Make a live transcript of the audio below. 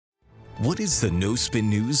What is the No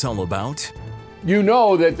Spin News all about? You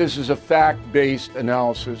know that this is a fact-based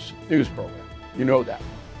analysis news program. You know that.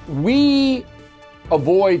 We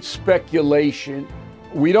avoid speculation.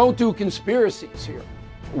 We don't do conspiracies here.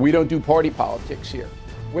 We don't do party politics here.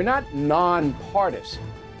 We're not nonpartisan.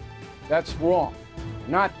 That's wrong.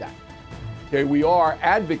 Not that. Okay, we are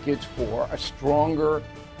advocates for a stronger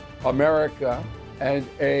America and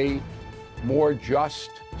a more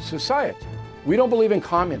just society. We don't believe in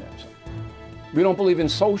communism. We don't believe in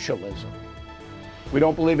socialism. We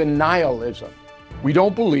don't believe in nihilism. We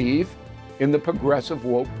don't believe in the progressive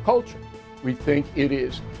woke culture. We think it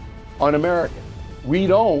is un-American. We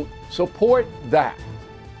don't support that.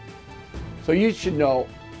 So you should know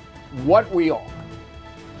what we are,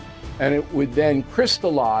 and it would then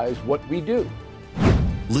crystallize what we do.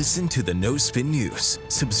 Listen to the No Spin News.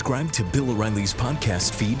 Subscribe to Bill O'Reilly's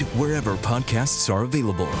podcast feed wherever podcasts are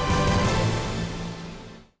available.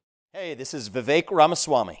 Hey, this is Vivek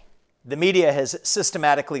Ramaswamy. The media has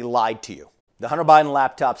systematically lied to you. The Hunter Biden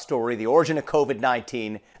laptop story, the origin of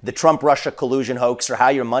COVID-19, the Trump-Russia collusion hoax, or how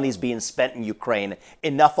your money's being spent in Ukraine.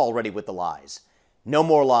 Enough already with the lies. No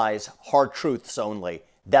more lies, hard truths only.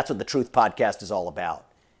 That's what the Truth Podcast is all about.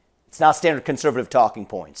 It's not standard conservative talking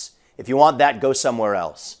points. If you want that, go somewhere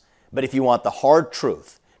else. But if you want the hard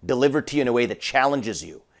truth delivered to you in a way that challenges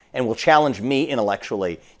you and will challenge me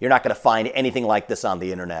intellectually, you're not going to find anything like this on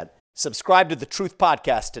the internet. Subscribe to the Truth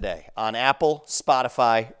Podcast today on Apple,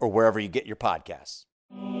 Spotify, or wherever you get your podcasts.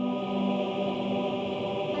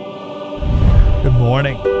 Good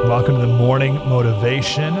morning. Welcome to the Morning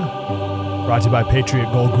Motivation, brought to you by Patriot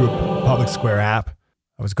Gold Group Public Square app.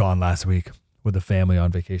 I was gone last week with the family on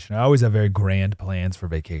vacation. I always have very grand plans for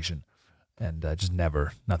vacation, and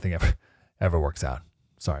nothing ever works out.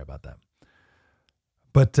 Sorry about that.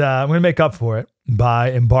 But I'm going to make up for it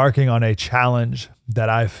by embarking on a challenge that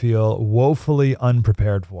I feel woefully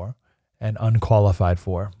unprepared for and unqualified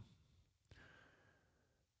for.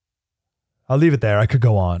 I'll leave it there. I could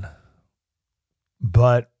go on.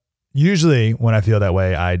 But usually when I feel that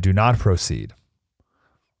way, I do not proceed.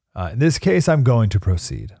 In this case, I'm going to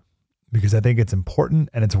proceed because I think it's important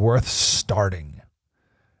and it's worth starting.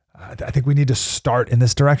 I think we need to start in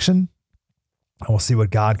this direction, and we'll see what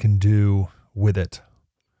God can do with it.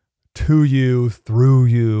 To you, through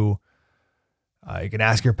you. You can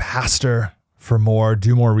ask your pastor for more,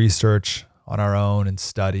 do more research on our own and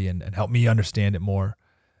study and help me understand it more.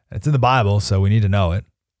 And it's in the Bible, so we need to know it,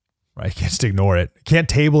 right? You can't just ignore it. You can't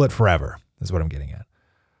table it forever, is what I'm getting at.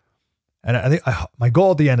 And I think my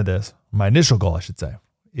goal at the end of this, my initial goal, I should say,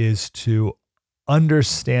 is to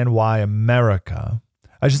understand why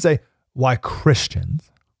why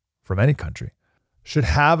Christians from any country should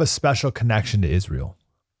have a special connection to Israel.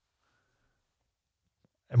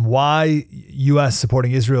 And why U.S.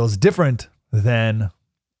 supporting Israel is different than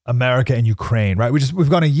America and Ukraine, right? We've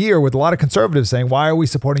gone a year with a lot of conservatives saying, why are we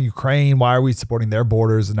supporting Ukraine? Why are we supporting their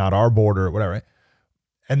borders and not our border or whatever, right?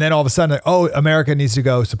 And then all of a sudden, America needs to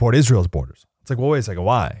go support Israel's borders. It's like, well, wait a second,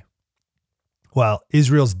 why? Well,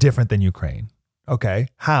 Israel's different than Ukraine. Okay,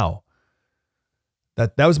 how?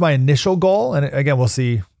 That was my initial goal. And again, we'll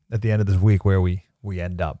see at the end of this week where we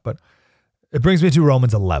end up. But it brings me to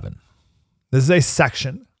Romans 11. This is a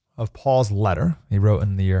section of Paul's letter he wrote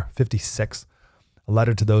in the year 56, a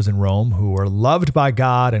letter to those in Rome who were loved by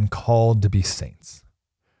God and called to be saints.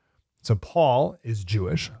 So Paul is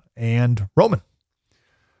Jewish and Roman.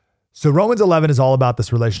 So Romans 11 is all about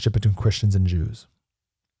this relationship between Christians and Jews.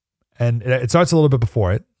 And it starts a little bit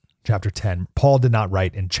before it, chapter 10. Paul did not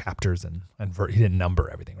write in chapters and he didn't number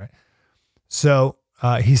everything, right? So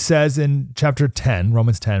he says in chapter 10,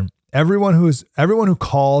 Romans 10, Everyone who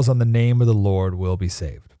calls on the name of the Lord will be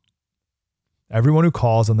saved. Everyone who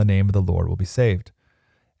calls on the name of the Lord will be saved.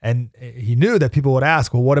 And he knew that people would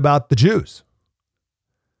ask, well, what about the Jews?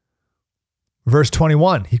 Verse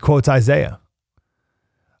 21, he quotes Isaiah.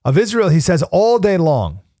 Of Israel, he says, all day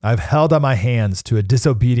long, I've held out my hands to a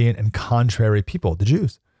disobedient and contrary people, the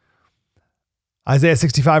Jews. Isaiah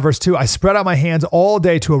 65, verse 2, I spread out my hands all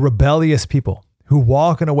day to a rebellious people who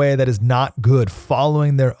walk in a way that is not good,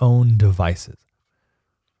 following their own devices.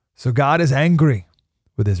 So God is angry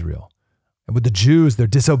with Israel and with the Jews, their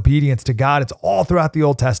disobedience to God. It's all throughout the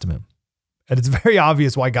Old Testament. And it's very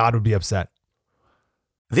obvious why God would be upset.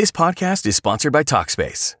 This podcast is sponsored by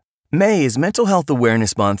Talkspace. May is Mental Health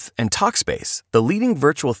Awareness Month, and Talkspace, the leading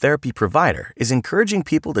virtual therapy provider, is encouraging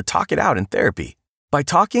people to talk it out in therapy. By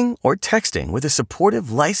talking or texting with a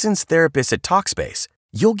supportive licensed therapist at Talkspace,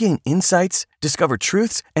 you'll gain insights, discover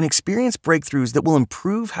truths, and experience breakthroughs that will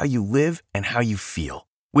improve how you live and how you feel.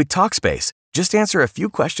 With Talkspace, just answer a few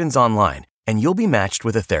questions online, and you'll be matched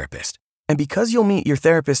with a therapist. And because you'll meet your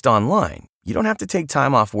therapist online, you don't have to take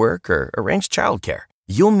time off work or arrange childcare.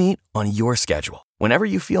 You'll meet on your schedule, whenever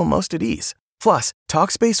you feel most at ease. Plus,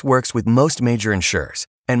 Talkspace works with most major insurers,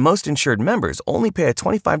 and most insured members only pay a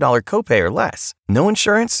 $25 copay or less. No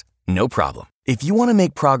insurance? No problem. If you want to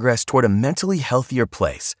make progress toward a mentally healthier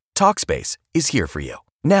place, Talkspace is here for you.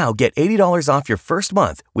 Now get $80 off your first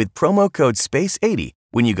month with promo code SPACE80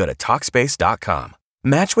 when you go to Talkspace.com.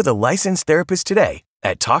 Match with a licensed therapist today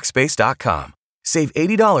at Talkspace.com. Save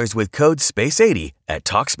 $80 with code SPACE80 at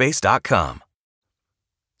Talkspace.com.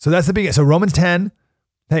 So that's the beginning. So Romans 10,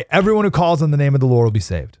 hey, everyone who calls on the name of the Lord will be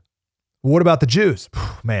saved. What about the Jews?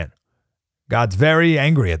 Man, God's very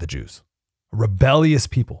angry at the Jews. A rebellious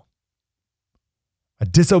people. A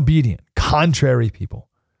disobedient, contrary people.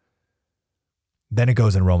 Then it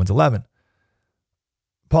goes in Romans 11.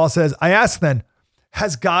 Paul says, I ask then,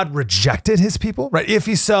 has God rejected his people? Right? If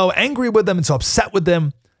he's so angry with them and so upset with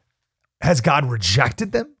them, has God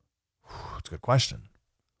rejected them? That's a good question.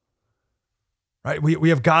 Right? We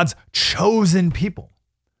have God's chosen people.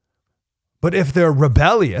 But if they're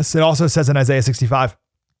rebellious, it also says in Isaiah 65,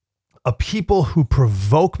 a people who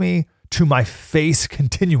provoke me to my face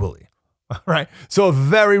continually. Right? So a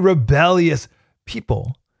very rebellious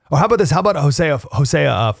people. Or how about this? How about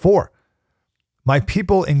Hosea 4? My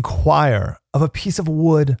people inquire of a piece of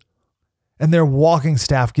wood, and their walking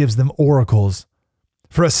staff gives them oracles.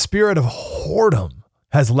 For a spirit of whoredom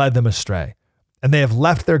has led them astray, and they have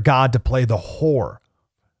left their God to play the whore.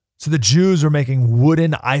 So the Jews are making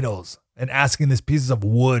wooden idols and asking these pieces of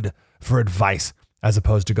wood for advice as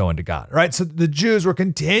opposed to going to God. Right? So the Jews were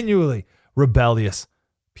continually rebellious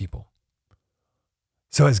people.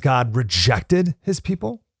 So has God rejected his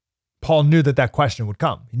people? Paul knew that question would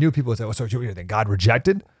come. He knew people would say, oh, so you think God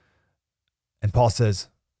rejected? And Paul says,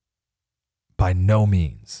 by no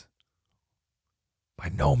means. By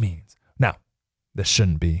no means. Now, this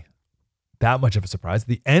shouldn't be that much of a surprise.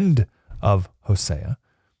 The end of Hosea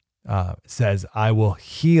says, I will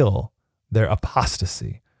heal their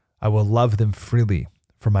apostasy. I will love them freely,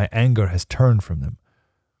 for my anger has turned from them.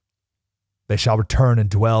 They shall return and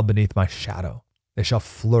dwell beneath my shadow. They shall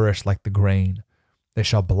flourish like the grain. They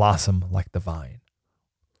shall blossom like the vine.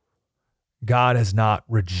 God has not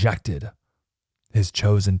rejected his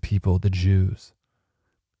chosen people, the Jews.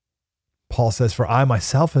 Paul says, for I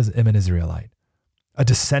myself am an Israelite, a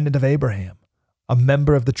descendant of Abraham, a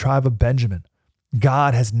member of the tribe of Benjamin.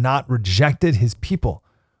 God has not rejected his people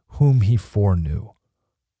whom he foreknew.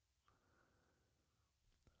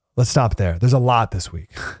 Let's stop there. There's a lot this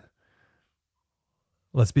week.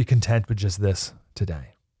 Let's be content with just this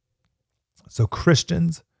today. So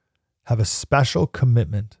Christians have a special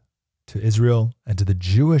commitment to Israel and to the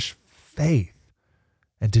Jewish faith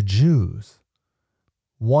and to Jews,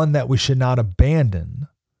 one that we should not abandon,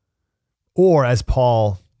 or as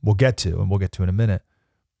Paul will get to, and we'll get to in a minute,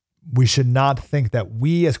 we should not think that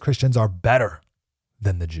we as Christians are better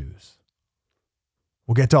than the Jews.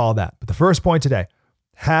 We'll get to all that. But the first point today,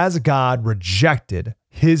 has God rejected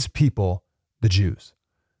his people, the Jews?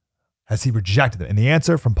 Has he rejected them? And the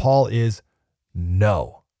answer from Paul is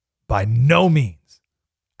no, by no means.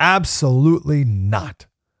 Absolutely not.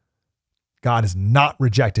 God has not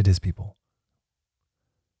rejected his people.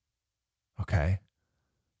 Okay.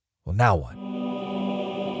 Well, now what?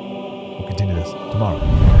 We'll continue this tomorrow.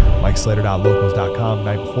 MikeSlater.locals.com.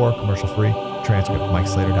 Night before, commercial free. Transcript,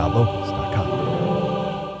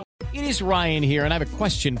 MikeSlater.locals.com. It is Ryan here, and I have a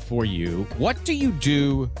question for you. What do you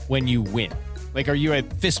do when you win? Like, are you a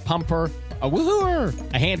fist pumper, a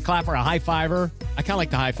woohooer, a hand clapper, a high fiver? I kind of like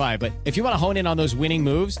the high five, but if you want to hone in on those winning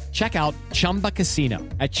moves, check out Chumba Casino.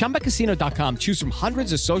 At ChumbaCasino.com, choose from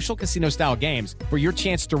hundreds of social casino style games for your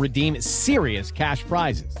chance to redeem serious cash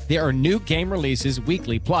prizes. There are new game releases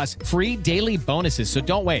weekly, plus free daily bonuses. So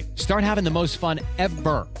don't wait. Start having the most fun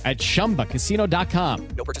ever at ChumbaCasino.com.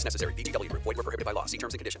 No purchase necessary. VGW Group. Void where prohibited by law. See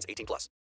terms and conditions. 18+.